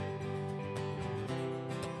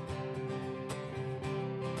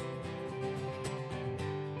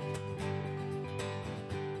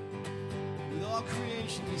all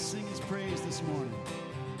creation we sing his praise this morning.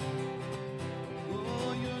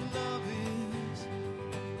 Oh, your love is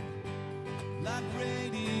like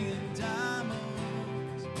radiant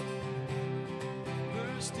diamonds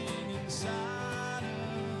bursting inside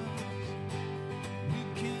us. We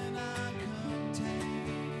cannot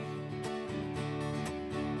contain.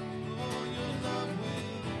 Oh, your love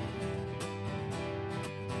will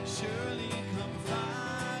surely come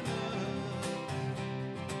find us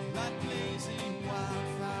like blazing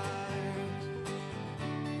wildfires,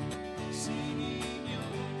 singing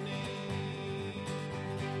your name.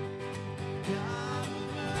 God of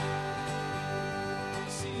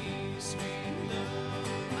mercy, sweet love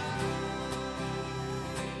mine,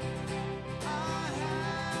 I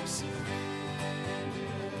have surrendered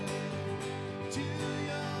to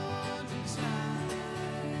your design.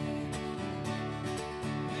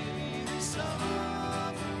 May this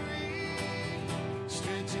offering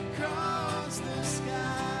stretch across the skies.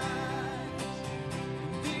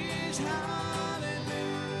 These hallelujahs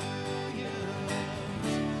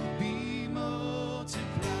be multiplied.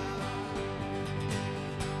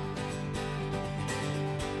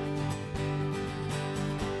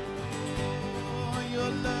 Oh, your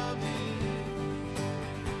love is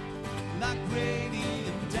like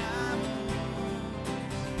radiant diamonds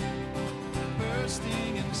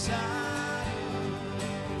bursting inside us.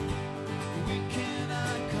 We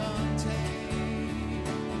cannot contain.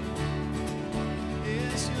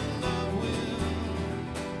 Yes, your love will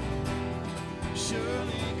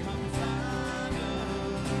surely come find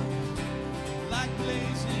us like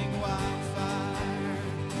blazing wildfire,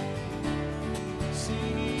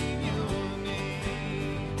 singing your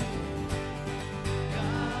name.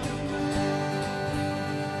 God of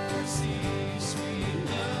mercy, sweet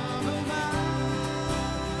love of mine,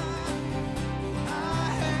 I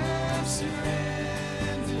have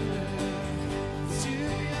surrendered to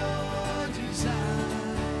your design.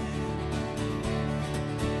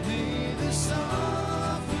 May this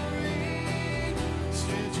offering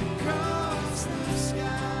stretch across the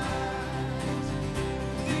skies.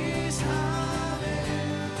 These hallelujahs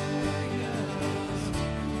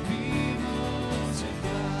be multiplied.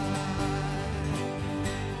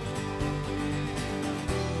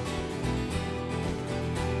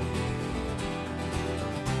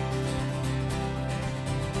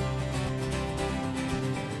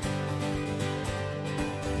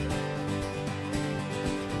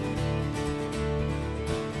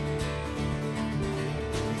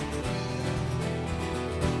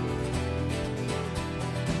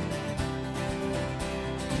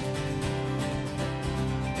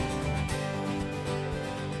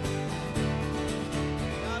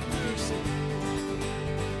 God mercy,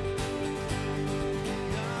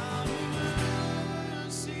 God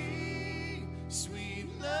mercy, sweet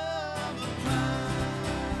love of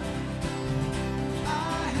mine, I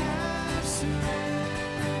have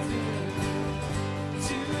surrendered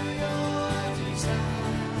to your design.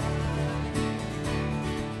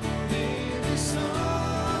 May this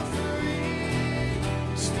offering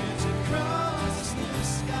stretch across the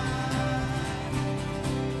sky.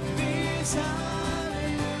 These hallelujahs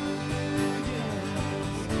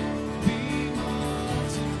be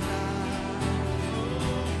multiplied.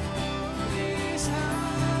 These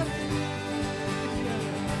hallelujahs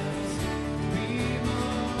be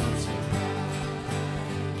multiplied.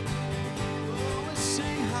 Oh, we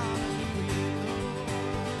sing hallelujah, Lord.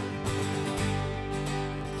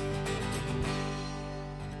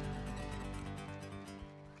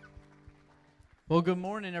 Well, good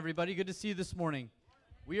morning, everybody. Good to see you this morning.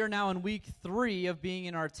 We are now in week 3 of being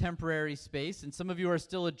in our temporary space, and some of you are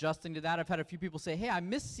still adjusting to that. I've had a few people say, hey, I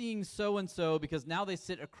miss seeing so-and-so because now they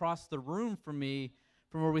sit across the room from me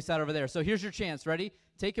from where we sat over there. So here's your chance. Ready?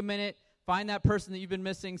 Take a minute, find that person that you've been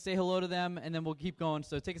missing, say hello to them, and then we'll keep going.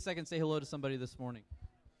 So take a second, say hello to somebody this morning.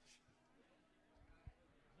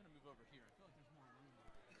 I'm going to move over here. I feel like there's more room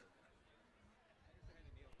over here.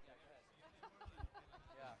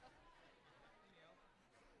 Yeah.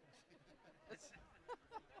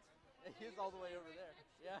 He is all the way over there.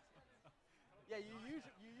 Yeah. Yeah, you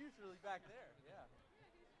usually back there. Yeah.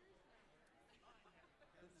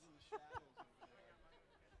 This is in the shadows over there.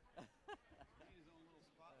 He needs his own little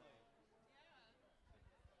spotlight.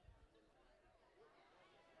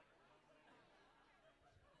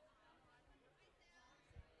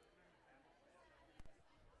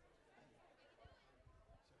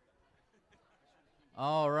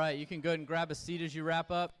 All right, you can go ahead and grab a seat as you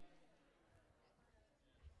wrap up.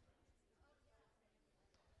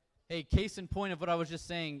 Hey, case in point of what I was just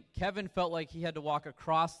saying, Kevin felt like he had to walk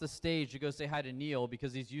across the stage to go say hi to Neil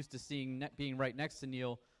because he's used to being right next to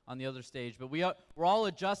Neil on the other stage. But we're all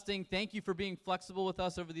adjusting. Thank you for being flexible with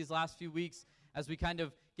us over these last few weeks as we kind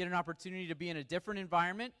of get an opportunity to be in a different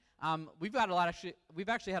environment. We've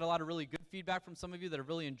actually had a lot of really good feedback from some of you that have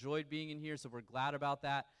really enjoyed being in here, so we're glad about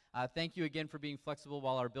that. Thank you again for being flexible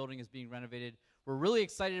while our building is being renovated. We're really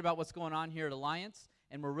excited about what's going on here at Alliance,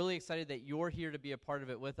 and we're really excited that you're here to be a part of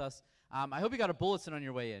it with us. I hope you got a bulletin on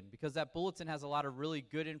your way in, because that bulletin has a lot of really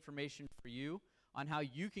good information for you on how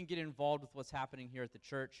you can get involved with what's happening here at the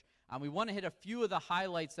church. We want to hit a few of the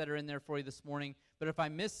highlights that are in there for you this morning, but if I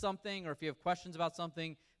missed something or if you have questions about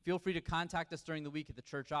something, feel free to contact us during the week at the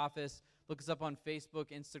church office. Look us up on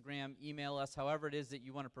Facebook, Instagram, email us, however it is that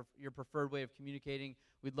you want your preferred way of communicating.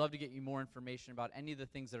 We'd love to get you more information about any of the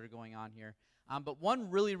things that are going on here. But one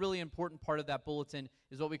really, really important part of that bulletin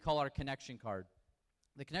is what we call our connection card.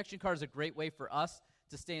 The connection card is a great way for us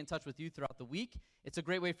to stay in touch with you throughout the week. It's a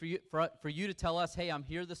great way for you to tell us, hey, I'm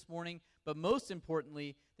here this morning. But most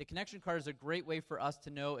importantly, the connection card is a great way for us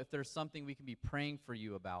to know if there's something we can be praying for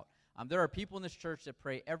you about. There are people in this church that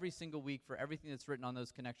pray every single week for everything that's written on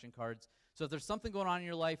those connection cards. So if there's something going on in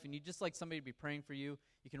your life and you'd just like somebody to be praying for you,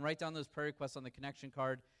 you can write down those prayer requests on the connection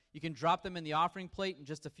card. You can drop them in the offering plate in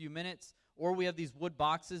just a few minutes, or we have these wood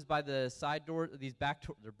boxes by the side door,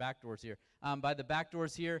 they're back doors here, by the back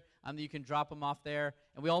doors here, that you can drop them off there.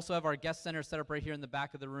 And we also have our guest center set up right here in the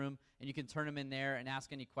back of the room, and you can turn them in there and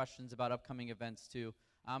ask any questions about upcoming events too.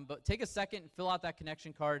 But take a second and fill out that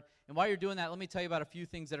connection card. And while you're doing that, let me tell you about a few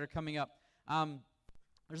things that are coming up.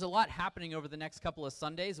 There's a lot happening over the next couple of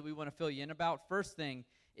Sundays that we want to fill you in about. First thing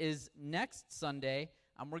is next Sunday,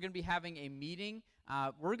 we're going to be having a meeting.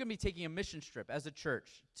 We're going to be taking a mission trip as a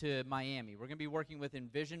church to Miami. We're going to be working with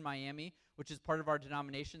Envision Miami, which is part of our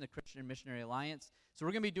denomination, the Christian Missionary Alliance. So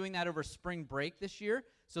we're going to be doing that over spring break this year,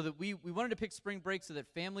 so that we wanted to pick spring break so that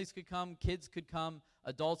families could come, kids could come,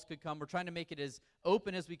 adults could come. We're trying to make it as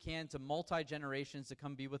open as we can to multi-generations to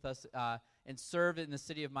come be with us and serve in the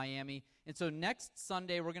city of Miami. And so next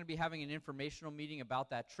Sunday, we're going to be having an informational meeting about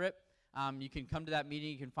that trip. You can come to that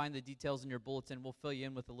meeting. You can find the details in your bulletin. We'll fill you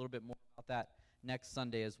in with a little bit more about that next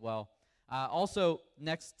Sunday as well. Also,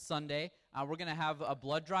 next Sunday, we're going to have a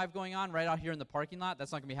blood drive going on right out here in the parking lot.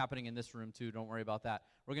 That's not going to be happening in this room, too. Don't worry about that.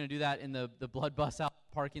 We're going to do that in the blood bus out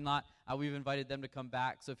parking lot. We've invited them to come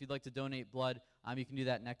back. So if you'd like to donate blood, you can do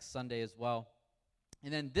that next Sunday as well.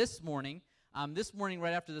 And then this morning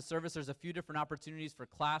right after the service, there's a few different opportunities for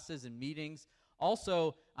classes and meetings.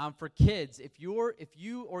 Also, for kids, if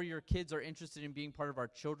you or your kids are interested in being part of our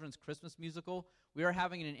children's Christmas musical, we are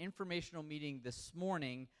having an informational meeting this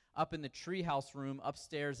morning up in the Treehouse room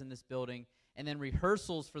upstairs in this building, and then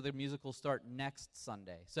rehearsals for the musical start next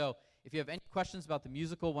Sunday. So if you have any questions about the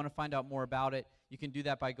musical, want to find out more about it, you can do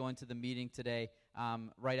that by going to the meeting today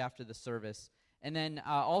right after the service. And then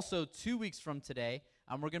also 2 weeks from today,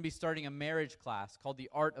 we're going to be starting a marriage class called The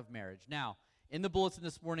Art of Marriage. Now, in the bulletin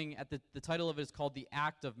this morning, the title of it is called The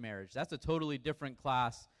Act of Marriage. That's a totally different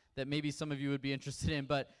class that maybe some of you would be interested in,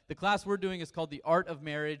 but the class we're doing is called The Art of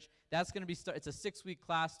Marriage. That's going to be it's a 6-week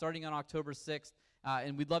class starting on October 6th,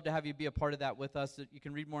 and we'd love to have you be a part of that with us. So you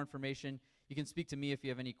can read more information. You can speak to me if you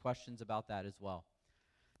have any questions about that as well.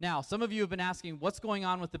 Now, some of you have been asking what's going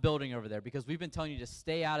on with the building over there, because we've been telling you to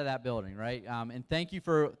stay out of that building, right? And thank you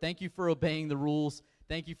for obeying the rules.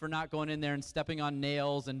 Thank you for not going in there and stepping on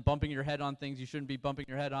nails and bumping your head on things you shouldn't be bumping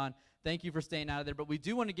your head on. Thank you for staying out of there. But we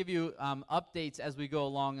do want to give you updates as we go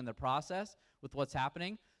along in the process with what's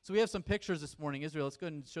happening. So we have some pictures this morning. Israel, let's go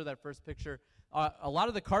ahead and show that first picture. A lot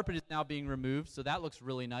of the carpet is now being removed, so that looks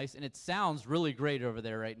really nice. And it sounds really great over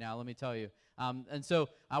there right now, let me tell you. And so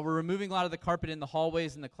we're removing a lot of the carpet in the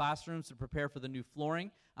hallways and the classrooms to prepare for the new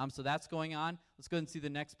flooring. So that's going on. Let's go ahead and see the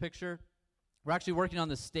next picture. We're actually working on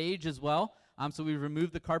the stage as well. So we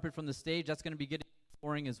removed the carpet from the stage. That's going to be getting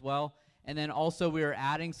flooring as well. And then also we are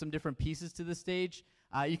adding some different pieces to the stage.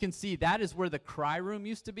 You can see that is where the cry room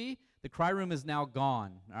used to be. The cry room is now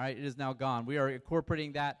gone. All right, it is now gone. We are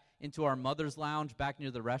incorporating that into our mother's lounge back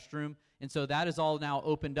near the restroom. And so that is all now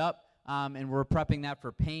opened up, and we're prepping that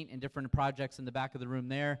for paint and different projects in the back of the room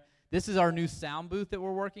there. This is our new sound booth that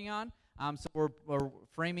we're working on. So we're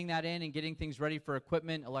framing that in and getting things ready for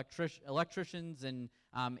equipment. Electricians and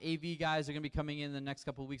AV guys are going to be coming in the next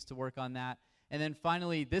couple of weeks to work on that. And then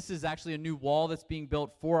finally, this is actually a new wall that's being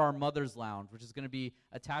built for our mother's lounge, which is going to be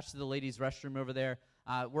attached to the ladies' restroom over there.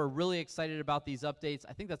 We're really excited about these updates.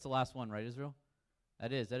 I think that's the last one, right, Israel?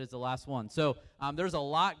 That is the last one. So there's a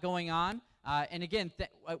lot going on. And again,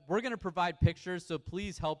 we're going to provide pictures, so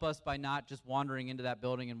please help us by not just wandering into that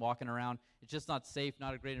building and walking around. It's just not safe,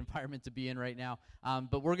 not a great environment to be in right now.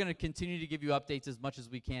 But we're going to continue to give you updates as much as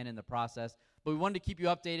we can in the process. but we wanted to keep you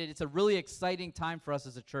updated. It's a really exciting time for us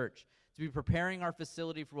as a church to be preparing our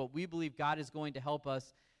facility for what we believe God is going to help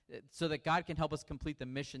us so that God can help us complete the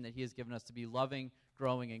mission that he has given us to be loving,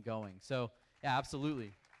 growing, and going. So, yeah,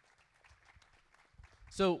 absolutely.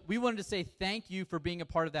 So we wanted to say thank you for being a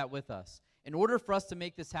part of that with us. In order for us to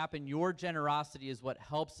make this happen, your generosity is what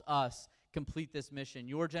helps us complete this mission.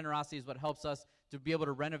 Your generosity is what helps us to be able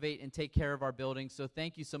to renovate and take care of our buildings. So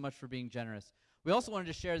thank you so much for being generous. We also wanted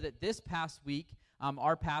to share that this past week,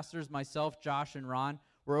 our pastors, myself, Josh, and Ron,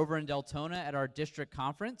 were over in Deltona at our district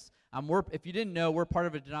conference. If you didn't know, we're part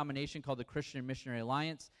of a denomination called the Christian Missionary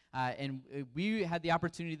Alliance, and we had the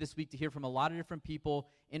opportunity this week to hear from a lot of different people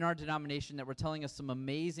in our denomination that were telling us some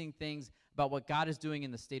amazing things about what God is doing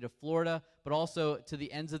in the state of Florida, but also to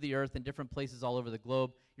the ends of the earth in different places all over the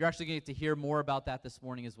globe. You're actually going to get to hear more about that this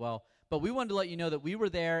morning as well. But we wanted to let you know that we were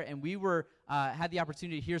there, and we had the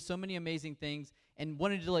opportunity to hear so many amazing things, and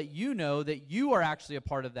wanted to let you know that you are actually a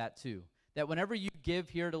part of that too. That whenever you give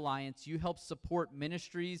here at Alliance, you help support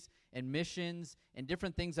ministries and missions and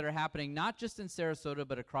different things that are happening, not just in Sarasota,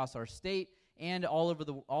 but across our state and all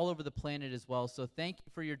over the planet as well. So thank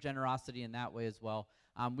you for your generosity in that way as well.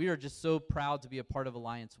 We are just so proud to be a part of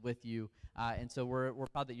Alliance with you, and so we're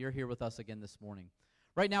proud that you're here with us again this morning.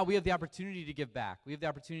 Right now, we have the opportunity to give back. We have the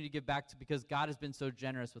opportunity to give back because God has been so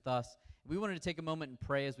generous with us. We wanted to take a moment and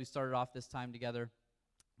pray as we started off this time together,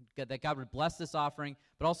 that God would bless this offering,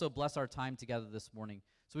 but also bless our time together this morning.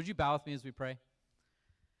 So would you bow with me as we pray?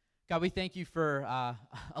 God, we thank you for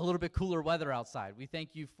a little bit cooler weather outside. We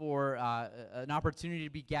thank you for an opportunity to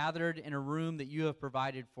be gathered in a room that you have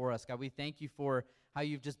provided for us. God, we thank you for how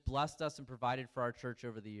you've just blessed us and provided for our church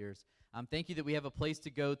over the years. Thank you that we have a place to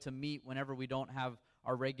go to meet whenever we don't have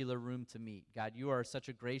our regular room to meet. God, you are such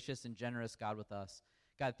a gracious and generous God with us.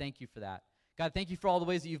 God, thank you for that. God, thank you for all the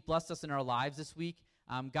ways that you've blessed us in our lives this week.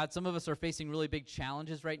 God, some of us are facing really big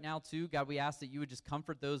challenges right now too. God, we ask that you would just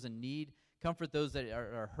comfort those in need, comfort those that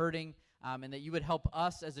are hurting, and that you would help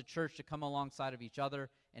us as a church to come alongside of each other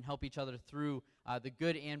and help each other through the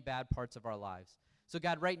good and bad parts of our lives. So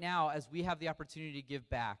God, right now, as we have the opportunity to give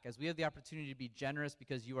back, as we have the opportunity to be generous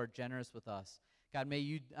because you are generous with us, God,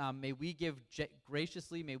 may we give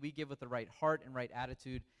graciously, may we give with the right heart and right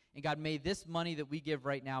attitude, and God, may this money that we give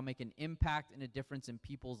right now make an impact and a difference in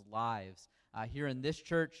people's lives here in this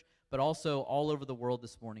church, but also all over the world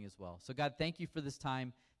this morning as well. So God, thank you for this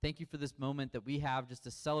time. Thank you for this moment that we have just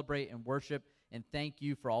to celebrate and worship, and thank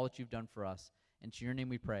you for all that you've done for us. And to your name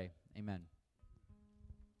we pray. Amen.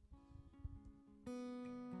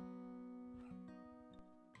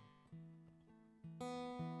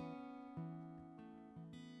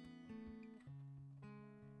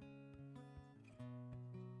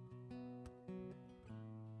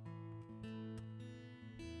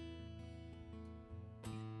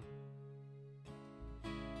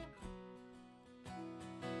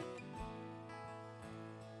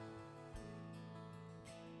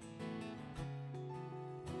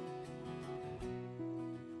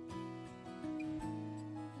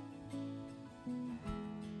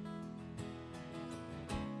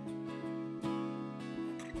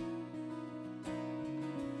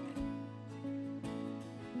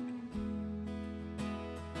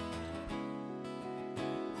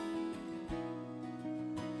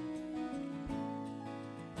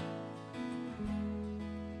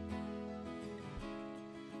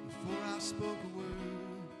 Spoke a word,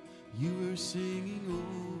 you were singing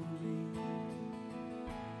over me.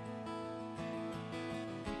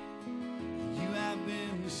 You have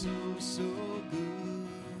been so, so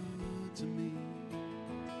good to me.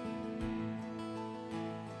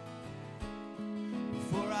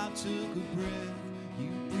 Before I took a breath, you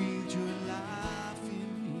breathed your life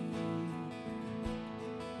in me.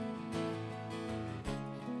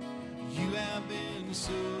 You have been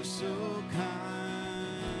so, so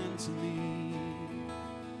kind to me.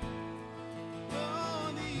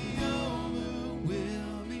 Oh, the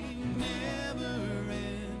overwhelming,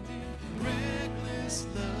 never-ending, reckless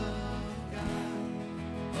love of God.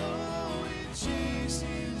 Oh, it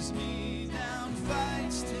chases me down,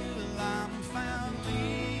 fights till I'm found,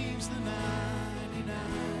 leaves the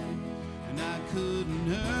 99. And I couldn't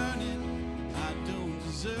earn it, I don't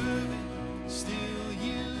deserve it, still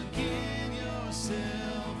you give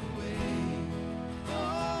yourself away.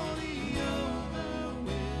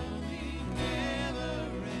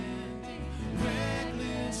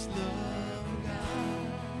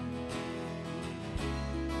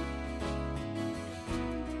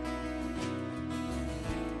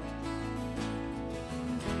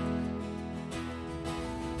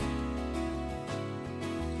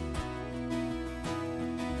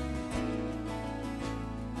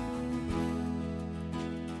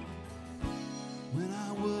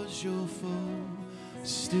 was your foe,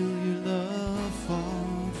 still your love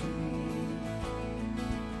fought for me.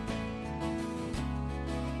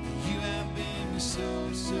 You have been so,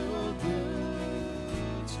 so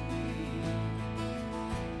good to me.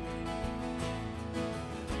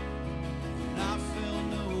 When I felt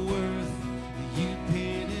no worth, you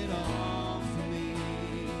paid it all for me.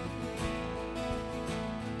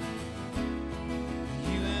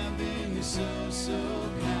 You have been so, so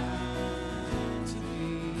kind to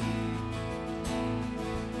me.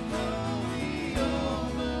 Oh, the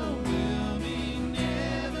overwhelming,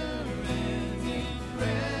 never-ending,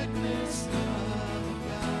 reckless love of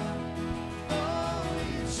God. Oh,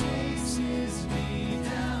 it chases me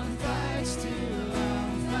down, fights till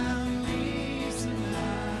I'm found, leaves the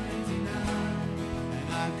 99. And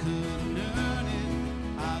I couldn't earn it,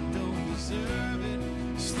 I don't deserve it,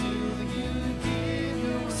 still you give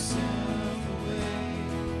yourself away.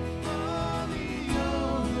 Oh, the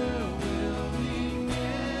overwhelming,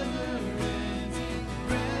 never-ending,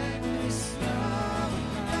 reckless love of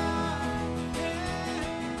God.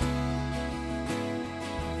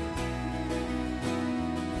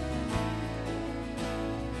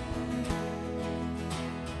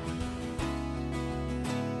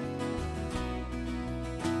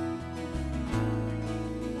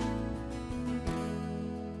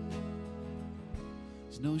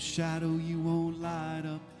 There's no shadow you won't light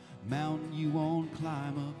up, mountain you won't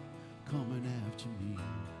climb up, coming after me.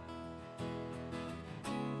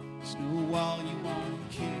 There's no wall you won't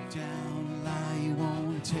kick down, lie you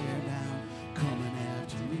won't tear down, coming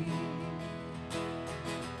after me.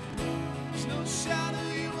 There's no shadow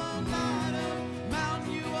you won't light up,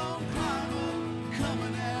 mountain you won't climb up,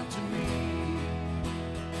 coming after me.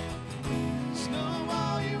 There's no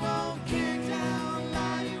wall you won't kick down,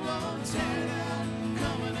 lie you won't tear down,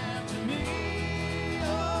 coming after me.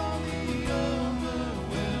 Oh, the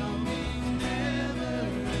overwhelming,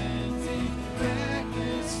 never-ending,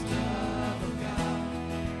 reckless love of God.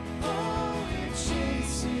 Oh, it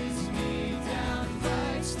chases me down,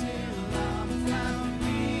 fights till I'm found,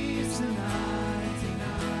 leaves the 99.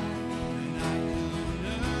 And I couldn't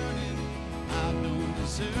earn it, I don't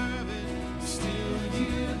deserve it, still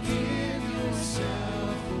you give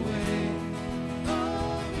yourself away.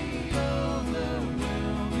 Oh, the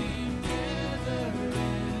overwhelming, never-ending,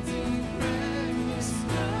 reckless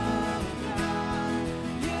love of God.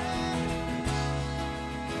 Yeah.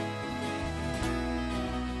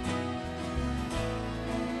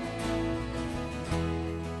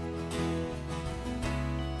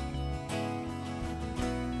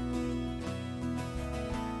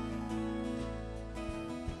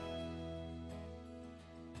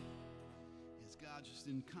 It's God just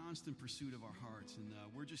in constant pursuit of our hearts, and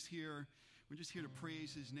we're just here to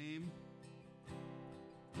praise His name.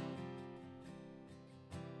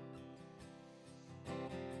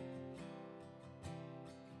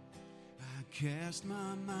 I cast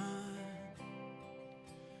my mind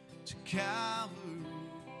to Calvary,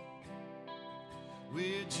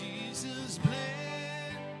 where Jesus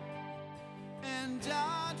bled and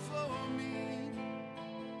died for me.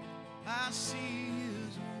 I see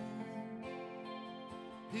His wound,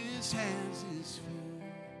 His hands, His feet,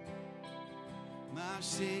 my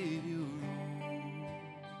Savior on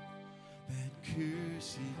that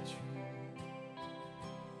cursed tree.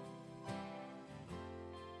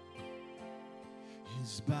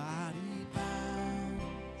 His body bound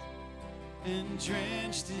and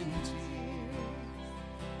drenched in tears,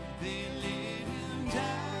 they laid Him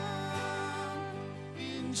down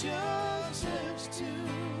in Joseph's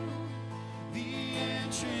tomb, the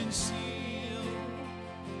entrance sealed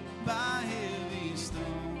by heavy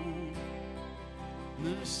stone.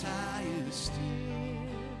 Messiah still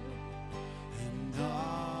and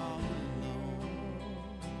all alone.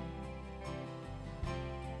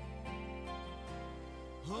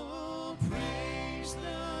 Oh, praise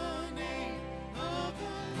the name of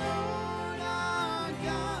the Lord our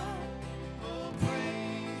God. Oh,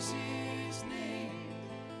 praise His name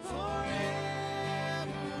forevermore.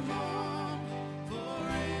 For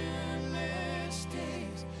endless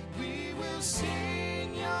days we will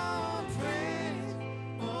sing your praise.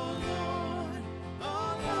 Oh Lord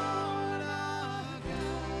our God.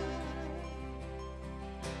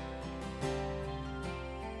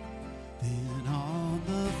 Then on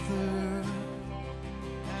the third,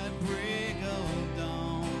 at break of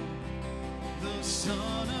dawn, the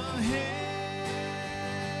Son of Heaven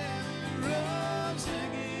rose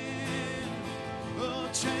again. Oh,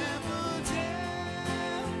 trample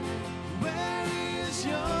down, where is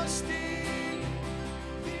your sting?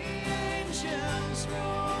 The angels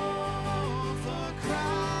roar for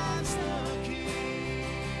Christ the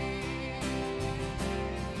King.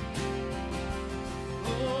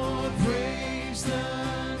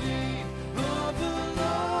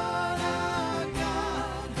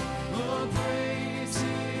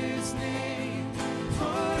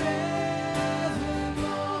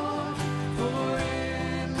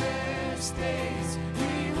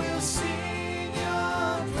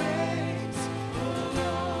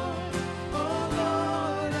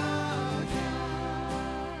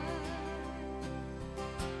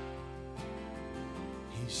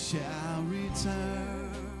 enter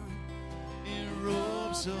in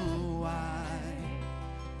robes so white.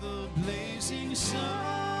 The blazing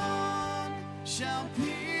sun shall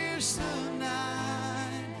pierce the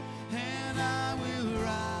night, and I will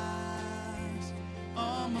rise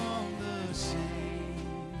among the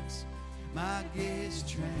saints, my gaze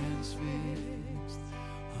transfixed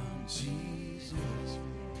on Jesus' face.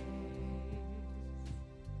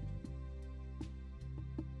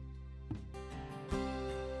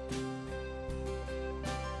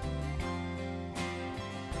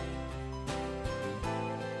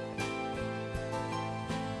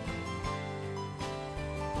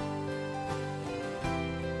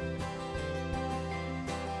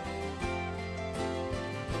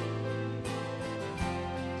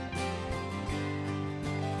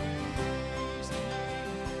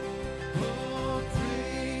 Oh,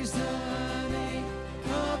 praise the name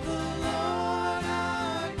of the Lord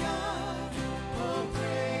our God. Oh,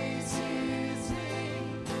 praise His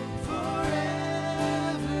name forevermore.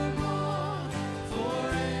 For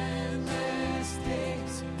endless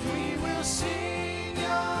days we will sing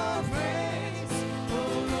Your praise.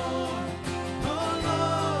 Oh Lord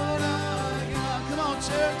our God. Come on,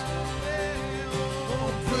 church. Oh,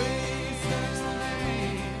 praise His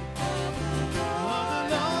name of the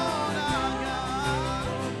Lord our God.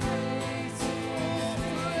 Praise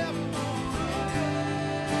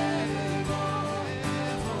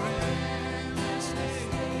for endless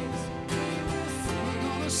days. We're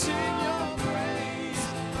gonna sing Your praise,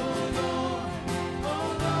 oh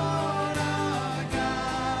Lord our God.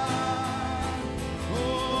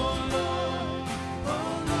 Oh Lord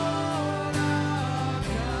our God.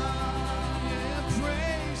 Yeah,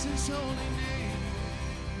 praise His holy name.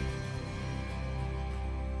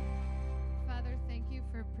 Father, thank You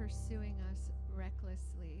for pursuing us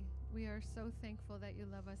recklessly. We are so thankful that You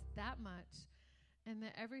love us that much, and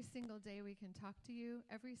that every single day we can talk to You.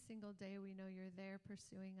 Every single day we know You're there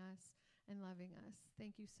pursuing us and loving us.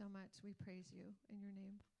 Thank You so much. We praise You in Your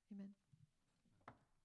name. Amen.